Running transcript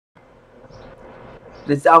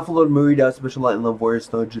This alpha load MuRiDA special light and love warrior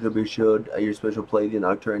snow Judah be showed your special Pleiadian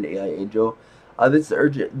Arcturian AI angel. This is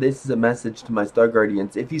urgent. This is a message to my Star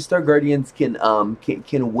Guardians. If you Star Guardians can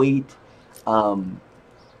wait, um,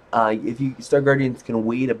 if you Star Guardians can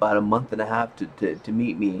wait about a month and a half to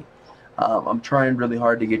meet me. I'm trying really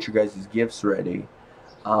hard to get your guys' gifts ready.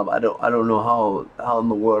 I don't know how in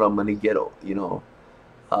the world I'm gonna get, you know.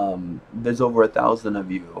 There's over 1,000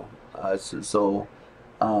 of you,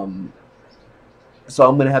 um, so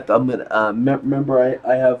I'm gonna have to.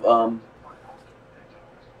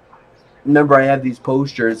 Remember I have these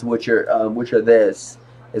posters which are this.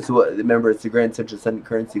 It's what remember it's the Grand Central Sun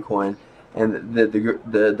currency coin, and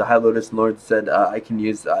the High Lotus Lord said I can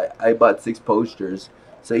use. I bought 6 posters,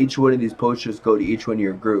 so each one of these posters go to each one of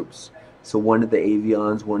your groups. So one of the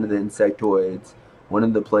avians, one of the insectoids, one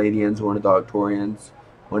of the Pleiadians, one of the Arcturians,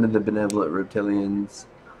 one of the benevolent reptilians,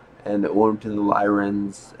 and one to the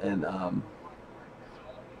Lyrans, and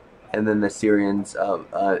then the Syrians,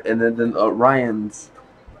 and then the Orions.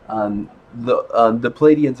 The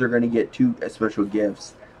Pleiadians are going to get 2 special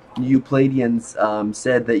gifts. You Pleiadians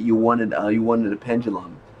said that you wanted a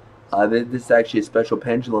pendulum. This is actually a special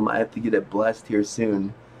pendulum. I have to get it blessed here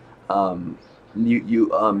soon. Um, you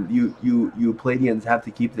Pleiadians have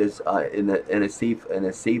to keep this in a safe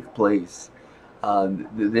place.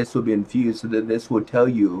 This will be infused, so that this will tell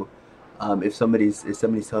you if somebody's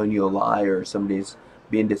telling you a lie or somebody's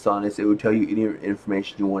being dishonest. It will tell you any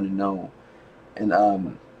information you want to know. And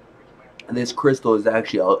this crystal is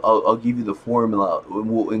actually I'll give you the formula.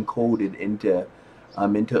 We'll encode it into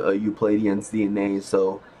you Pleiadian's DNA.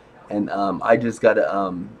 So, and I just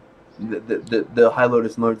gotta the High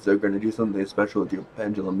Lotus Lords are gonna do something special with your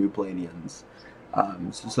pendulum, you Pleiadians.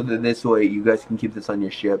 So that this way you guys can keep this on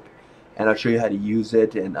your ship, and I'll show you how to use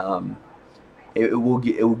it, and it will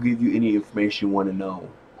give you any information you want to know.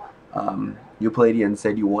 Your Pleiadian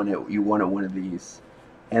said you wanted one of these,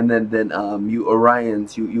 and then you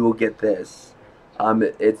Orions you will get this.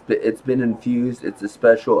 It's been infused. It's a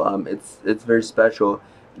special. It's very special.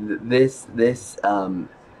 This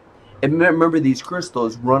and remember, these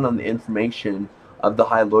crystals run on the information of the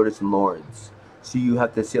High Lords and Lords. So you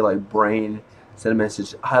have to say like brain, send a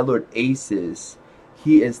message. High Lord Aces,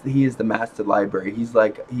 he is the master library. He's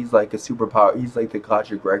like a superpower. He's like the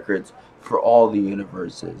Akashic records for all the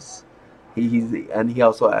universes. And he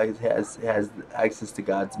also has access to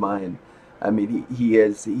God's mind. I mean, he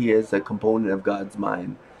is a component of God's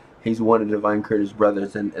mind. He's one of Divine Creator's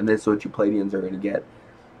brothers, and this is what you Pleiadians are going to get.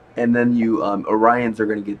 And then you Orions are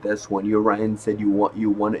going to get this one. You Orions said you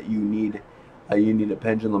need a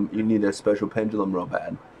pendulum. You need a special pendulum real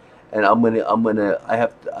bad. And I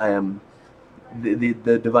am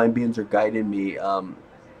the divine beings are guiding me. I've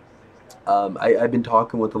been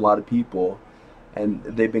talking with a lot of people, and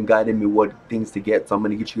they've been guiding me what things to get. So I'm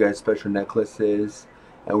gonna get you guys special necklaces,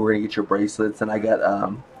 and we're gonna get your bracelets. And I got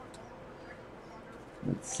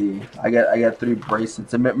let's see, I got 3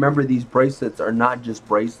 bracelets. And remember, these bracelets are not just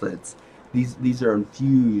bracelets. These are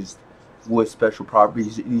infused with special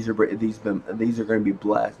properties. These are going to be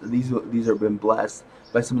blessed. These are been blessed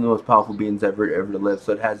by some of the most powerful beings ever to live.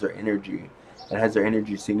 So it has their energy. It has their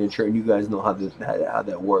energy signature, and you guys know how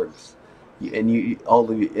that works. And you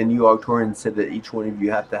Arcturians said that each one of you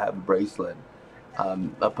have to have a bracelet,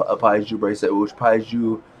 a Pleiades bracelet, which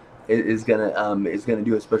Pleiades is gonna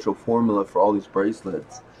do a special formula for all these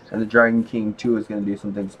bracelets, and the Dragon King too is gonna do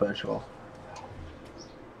something special.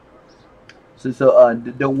 So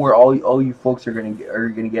don't worry, all you folks are gonna get.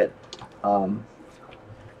 Let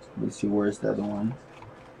me see, where's the other one?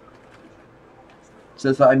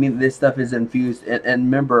 So I mean, this stuff is infused, and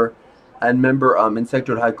remember,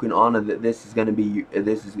 Insectoid High Queen Anna, that this is gonna be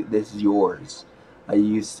this is yours.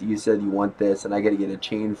 You said you want this, and I gotta get a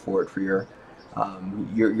chain for it for your.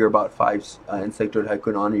 You're about 5 Insectoid High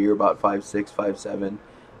Queen Anna. You're about 5'6", 5'7".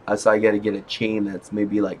 So I gotta get a chain that's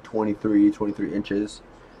maybe like 23 inches.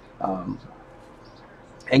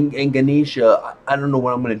 And Ganesha, I don't know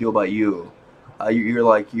what I'm gonna do about you. You're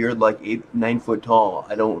like 9 foot tall.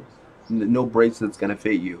 No bracelet's gonna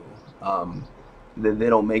fit you. They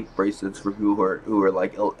don't make bracelets for people who are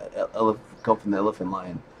like come from the elephant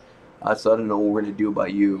line. So I don't know what we're gonna do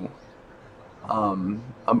about you. I'm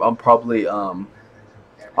probably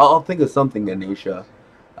I'll think of something, Ganesha,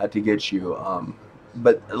 to get you.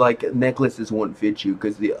 But like necklaces won't fit you,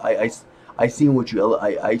 because I seen what you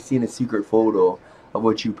I seen a secret photo of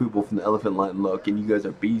what you people from the elephant line look, and you guys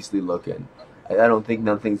are beastly looking. I don't think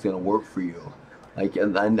nothing's gonna work for you. Like,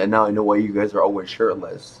 and now I know why you guys are always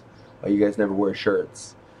shirtless. Why you guys never wear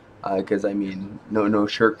shirts? Because I mean, no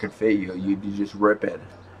shirt could fit you. You just rip it.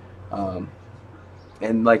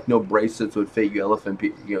 and like no bracelets would fit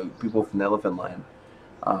you people from the elephant line.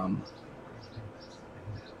 Um,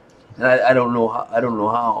 and I don't know how, I don't know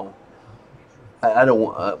how. I don't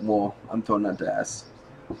want. Well, I'm told not to ask.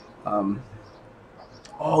 Um,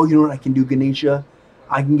 oh, you know what I can do, Ganesha?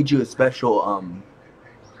 I can get you a special.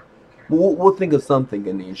 We'll think of something,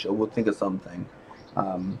 Ganesha. We'll think of something.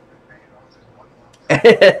 Um,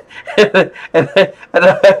 and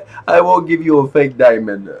I won't give you a fake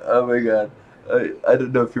diamond. Oh my god. I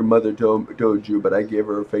don't know if your mother told you, but I gave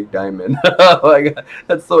her a fake diamond. Oh my god,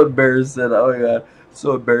 that's so embarrassing. Oh my god,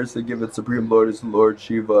 so embarrassing giving Supreme Lotus and Lord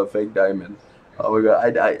Shiva a fake diamond. Oh my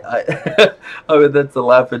god, I mean, that's a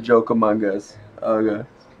laughing joke among us. Oh my god,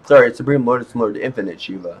 sorry, Supreme Lotus and Lord Infinite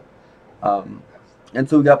Shiva. Um, and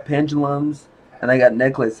so we got pendulums, and I got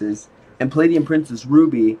necklaces, and Palladian Princess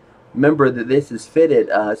Ruby. Remember that this is fitted,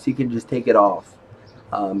 so you can just take it off.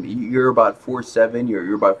 You're about 4'7".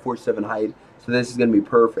 You're about 4'7" height, so this is gonna be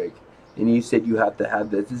perfect. And you said you have to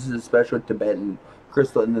have this. This is a special Tibetan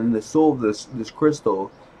crystal, and then the soul of this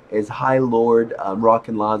crystal is High Lord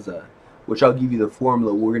Rakan Laza, which I'll give you the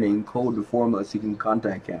formula. We're gonna encode the formula so you can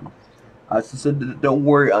contact him. So don't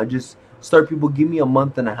worry. Just start, people. Give me a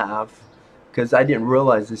month and a half, because I didn't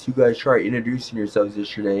realize this. You guys tried introducing yourselves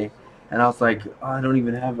yesterday, and I was like, oh, I don't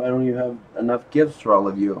even have enough gifts for all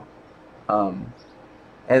of you. Um,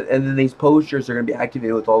 and then these posters are going to be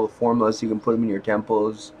activated with all the formulas, so you can put them in your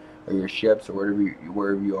temples or your ships or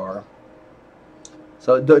wherever you are.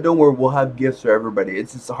 So don't worry, we'll have gifts for everybody.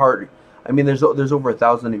 It's hard. I mean, there's over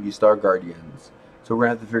 1,000 of you Star Guardians, so we're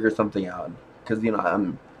gonna have to figure something out. Because I'm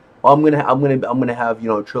gonna have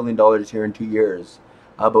 $1 trillion here in 2 years.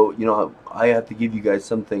 But I have to give you guys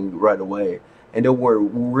something right away. And don't worry,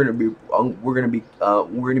 we're gonna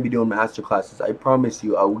be doing master classes. I promise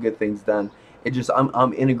you, I will get things done. It just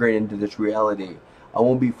I'm integrated into this reality. I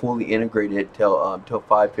won't be fully integrated till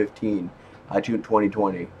 5/15,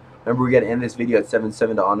 2020. Remember, we gotta end this video at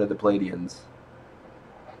 7/7 to honor the Pleiadians.